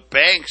 The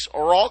banks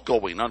are all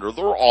going under.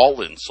 They're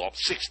all in some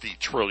 $60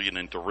 trillion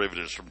in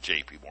derivatives from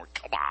JP Morgan.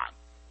 Come on.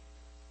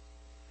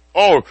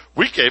 Oh,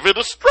 we gave it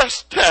a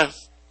stress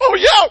test. Oh,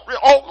 yeah.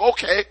 Oh,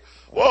 okay.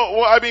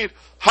 Well, I mean,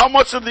 how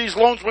much of these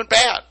loans went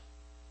bad?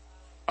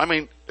 I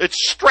mean,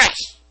 it's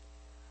stress.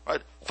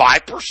 Right?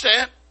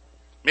 5%?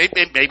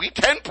 Maybe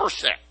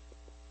 10%.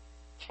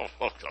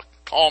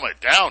 Calm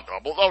it down,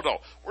 Double.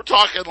 No. We're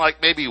talking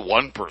like maybe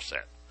 1%.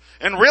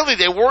 And really,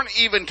 they weren't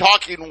even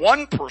talking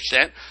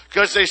 1%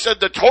 because they said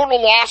the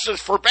total losses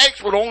for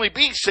banks would only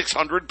be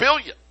 $600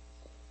 billion.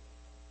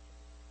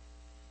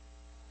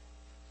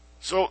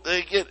 So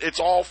again, it's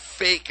all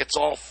fake. It's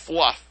all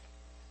fluff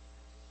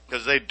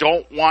because they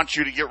don't want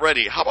you to get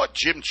ready. How about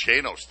Jim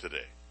Chanos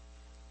today?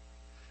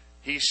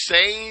 He's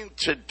saying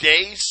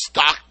today's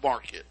stock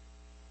market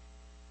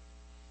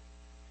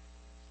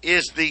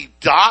is the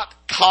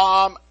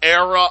dot-com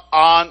era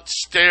on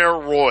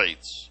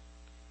steroids.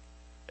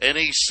 And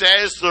he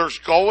says there's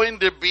going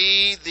to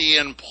be the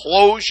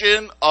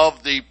implosion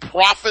of the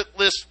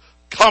profitless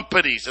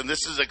companies. And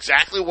this is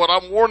exactly what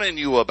I'm warning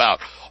you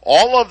about.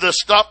 All of the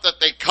stuff that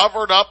they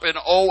covered up in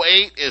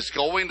 '08 is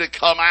going to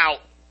come out.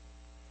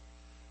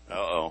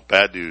 Uh-oh,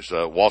 bad news.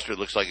 Wall Street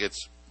looks like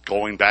it's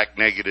going back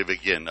negative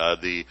again.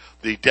 The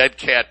dead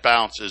cat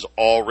bounce is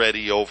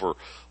already over.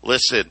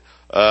 Listen,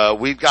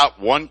 we've got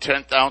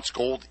 1/10 ounce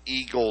gold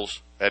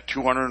Eagles at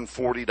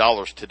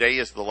 $240. Today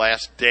is the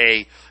last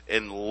day,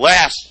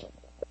 unless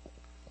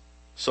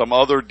some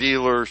other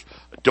dealers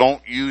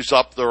don't use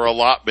up their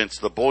allotments.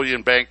 The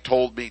Bullion Bank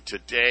told me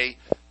today,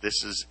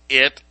 this is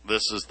it.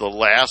 This is the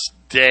last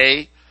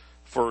day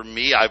for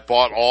me. I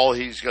bought all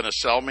he's going to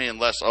sell me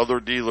unless other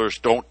dealers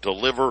don't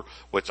deliver,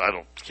 which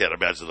can't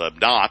imagine them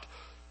not.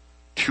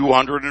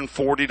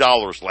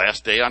 $240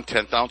 last day on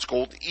 10th ounce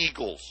gold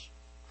Eagles.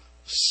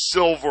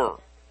 Silver.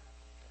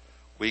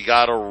 We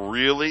got a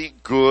really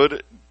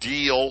good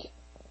deal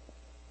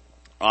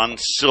on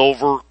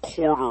silver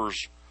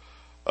quarters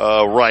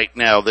right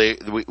now.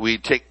 We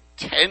take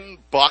 $10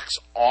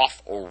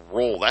 off a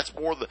roll. That's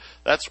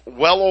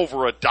well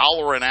over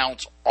 $1 an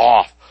ounce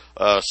off.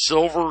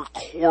 Silver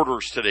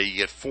quarters today. You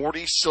get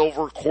 40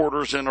 silver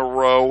quarters in a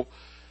row.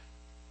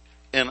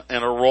 In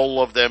a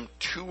roll of them,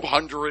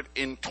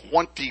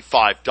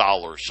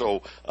 $225.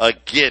 So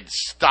again,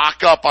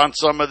 stock up on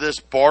some of this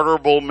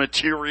barterable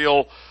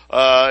material.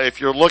 If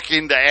you're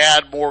looking to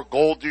add more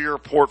gold to your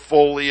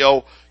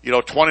portfolio,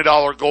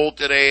 $20 gold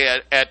today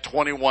at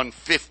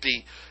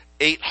 $21.50.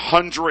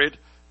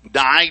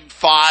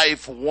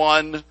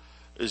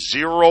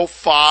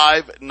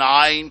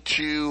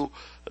 800-951-0592.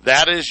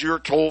 That is your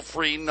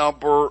toll-free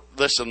number.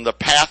 Listen, the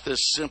path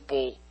is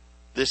simple.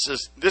 This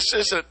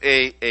isn't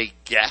a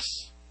guess.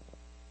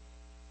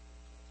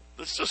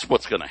 This is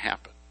what's going to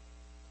happen.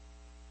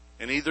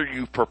 And either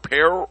you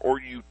prepare or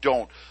you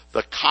don't.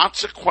 The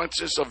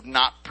consequences of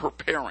not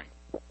preparing,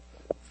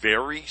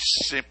 very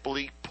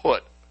simply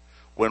put,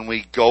 when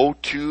we go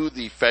to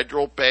the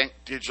federal bank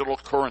digital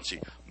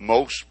currency,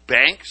 most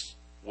banks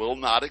will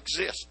not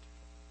exist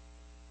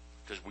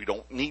because we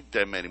don't need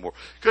them anymore.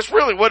 Because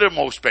really, what are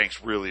most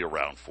banks really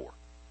around for?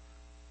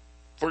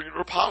 For your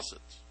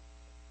deposits,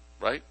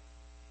 right?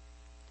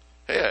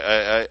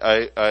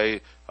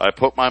 Hey, I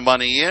put my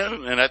money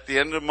in, and at the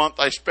end of the month,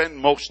 I spend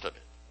most of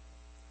it.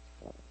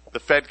 The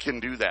Fed can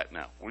do that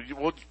now.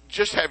 We'll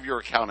just have your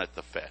account at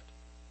the Fed.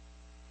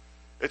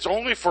 It's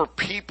only for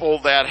people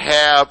that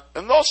have,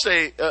 and they'll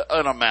say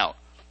an amount.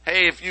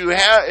 Hey, if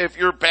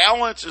your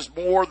balance is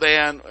more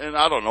than, and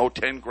I don't know,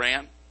 10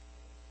 grand,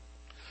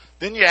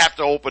 then you have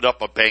to open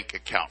up a bank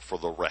account for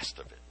the rest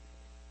of it.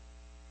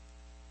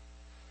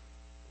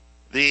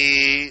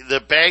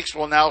 The banks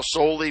will now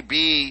solely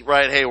be,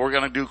 right, hey, we're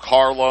going to do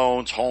car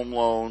loans, home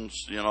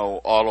loans,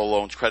 auto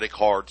loans, credit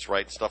cards,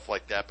 right, stuff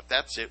like that. But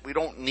that's it. We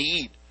don't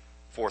need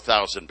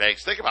 4,000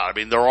 banks. Think about it.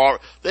 I mean,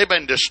 they've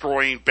been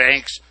destroying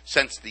banks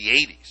since the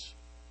 80s,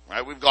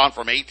 right? We've gone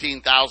from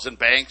 18,000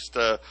 banks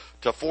to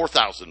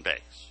 4,000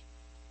 banks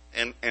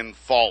and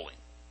falling.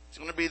 It's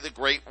going to be the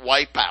great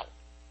wipeout.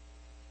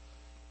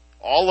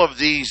 All of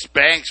these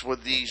banks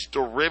with these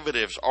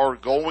derivatives are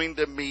going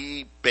to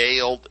be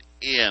bailed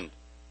in.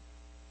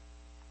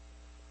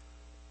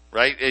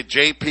 Right?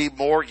 JP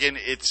Morgan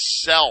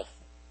itself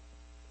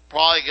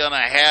probably going to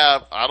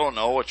have, I don't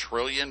know, $1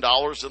 trillion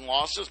in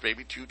losses,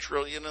 maybe $2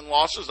 trillion in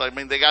losses. I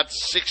mean, they got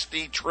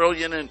 $60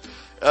 trillion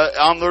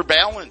on their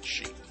balance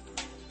sheet.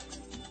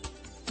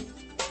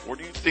 Where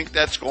do you think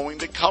that's going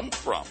to come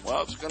from?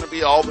 Well, it's going to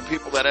be all the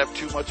people that have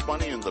too much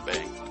money in the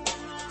bank.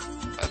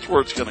 That's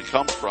where it's going to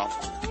come from.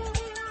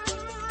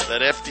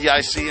 That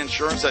FDIC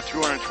insurance, that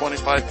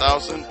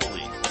 $225,000, please.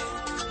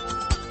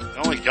 They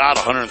only got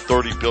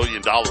 $130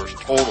 billion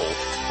total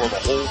for the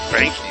whole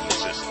banking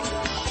system.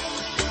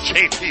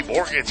 JP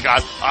Morgan's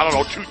got, I don't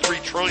know,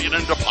 $2-3 trillion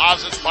in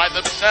deposits by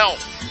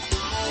themselves.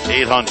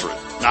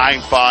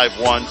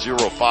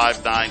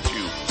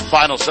 800-951-0592.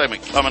 Final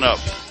segment coming up.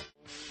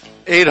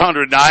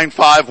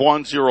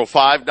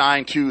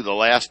 800-951-0592. The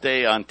last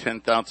day on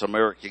 10th ounce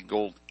American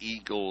Gold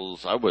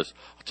Eagles. I'll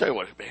tell you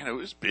what, man, it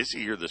was busy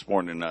here this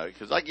morning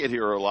because I get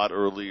here a lot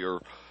earlier.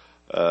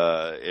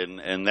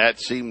 And that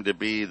seemed to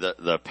be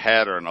the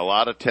pattern. A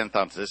lot of 10th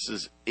ounce. This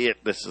is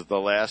it. This is the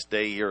last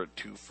day here at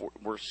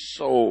 240. We're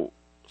so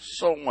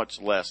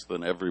much less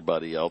than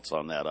everybody else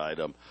on that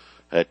item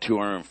at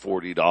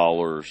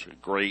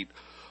 $240. Great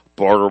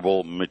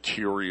barterable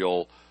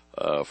material,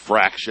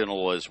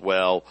 fractional as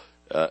well.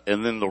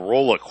 And then the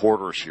roll of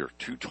quarters here,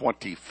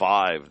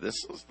 $225.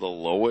 This is the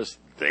lowest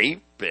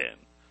they've been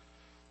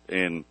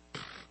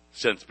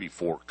since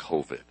before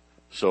COVID.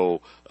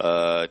 So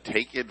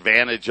take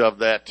advantage of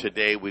that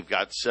today. We've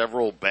got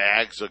several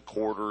bags of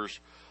quarters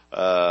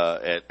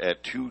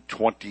at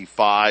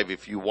 $225.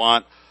 If you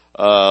want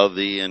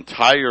the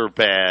entire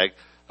bag,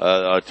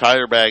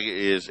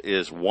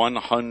 is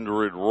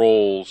 100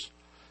 rolls.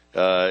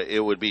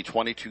 It would be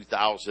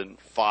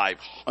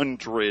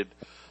 $22,500.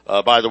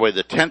 By the way,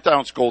 the 10th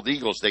ounce Gold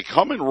Eagles, they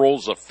come in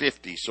rolls of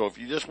 50. So if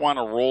you just want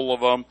a roll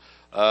of them,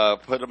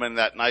 put them in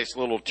that nice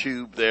little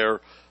tube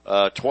there.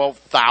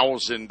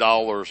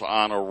 $12,000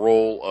 on a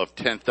roll of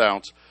 10th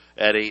ounce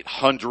at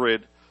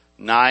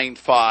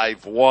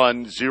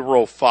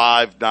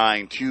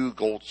 800-951-0592.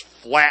 Gold's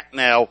flat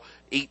now,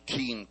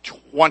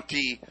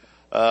 1820.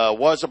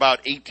 Was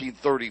about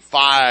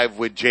 1835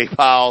 when Jay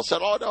Powell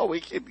said, "Oh no,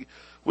 we can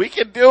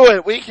do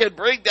it. We can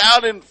bring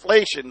down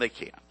inflation." They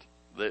can't.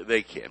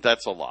 They can't.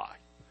 That's a lie.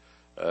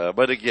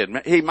 But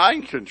again, hey,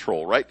 mind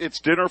control, right?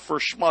 It's dinner for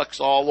schmucks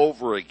all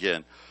over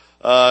again.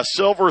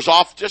 Silver's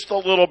off just a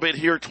little bit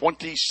here,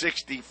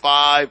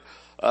 2065.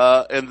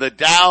 And the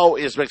Dow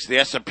is mixed. The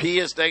S&P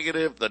is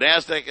negative. The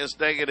NASDAQ is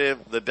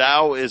negative. The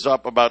Dow is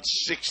up about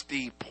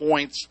 60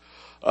 points.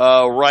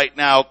 Right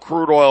now,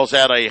 crude oil's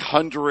at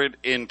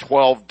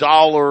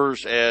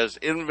 $112 as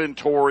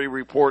inventory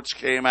reports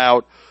came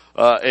out,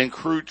 and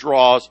crude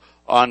draws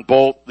on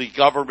both the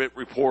government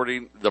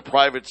reporting, the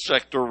private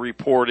sector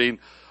reporting.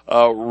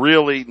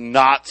 Really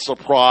not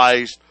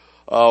surprised,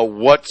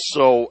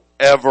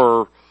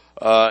 whatsoever,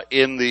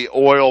 in the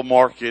oil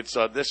markets.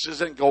 This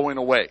isn't going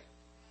away.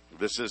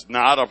 This is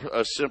not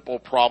a simple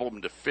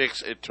problem to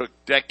fix. It took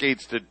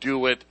decades to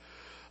do it.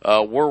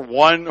 We're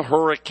one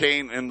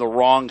hurricane in the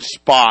wrong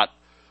spot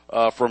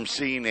from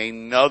seeing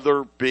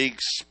another big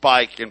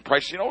spike in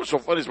price. You know what's so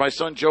funny is my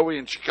son Joey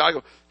in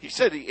Chicago, he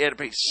said he had to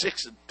pay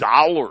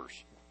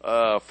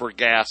 $6 for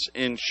gas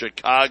in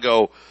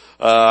Chicago.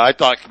 I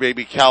thought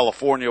maybe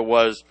California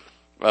was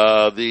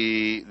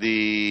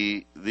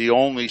the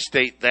only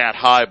state that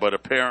high, but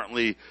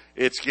apparently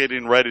it's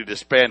getting ready to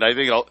spend. I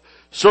think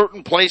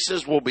certain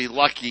places will be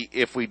lucky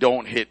if we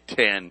don't hit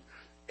 10.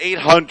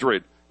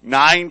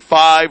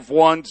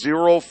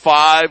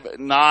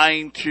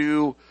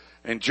 800-951-0592.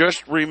 And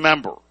just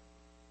remember,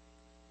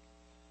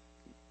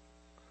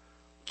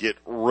 Get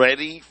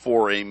ready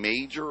for a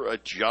major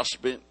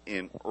adjustment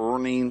in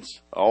earnings.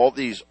 All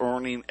these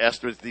earning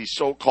estimates, these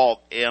so-called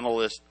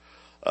analysts,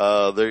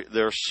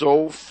 they're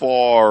so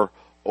far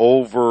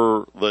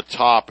over the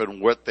top in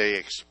what they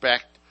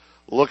expect.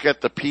 Look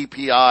at the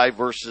PPI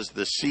versus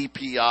the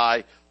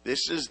CPI.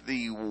 This is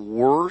the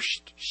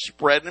worst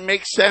spread. It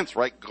makes sense,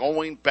 right?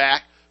 Going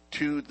back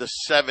to the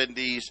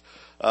 70s.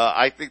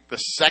 I think the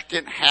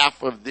second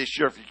half of this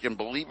year, if you can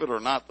believe it or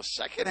not, the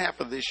second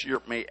half of this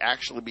year may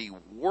actually be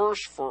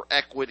worse for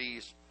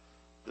equities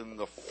than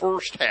the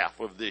first half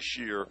of this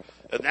year.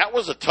 And that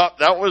was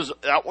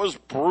that was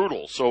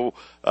brutal. So,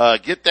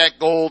 get that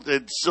gold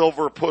and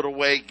silver put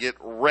away. Get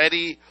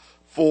ready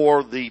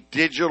for the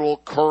digital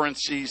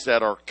currencies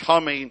that are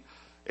coming.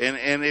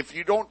 And if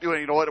you don't do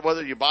it, you know what,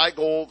 whether you buy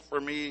gold for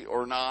me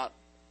or not,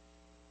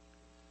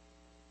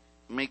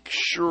 make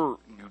sure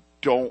you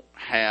don't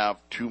have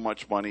too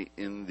much money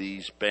in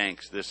these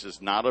banks. This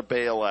is not a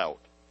bailout.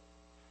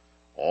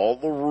 All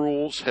the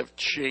rules have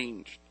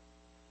changed.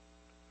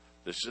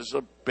 This is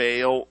a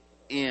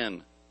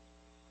bail-in.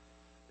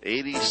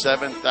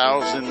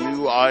 87,000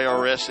 new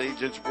IRS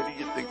agents. What do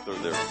you think they're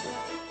there for?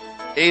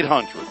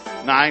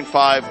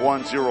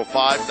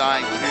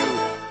 800-951-0592.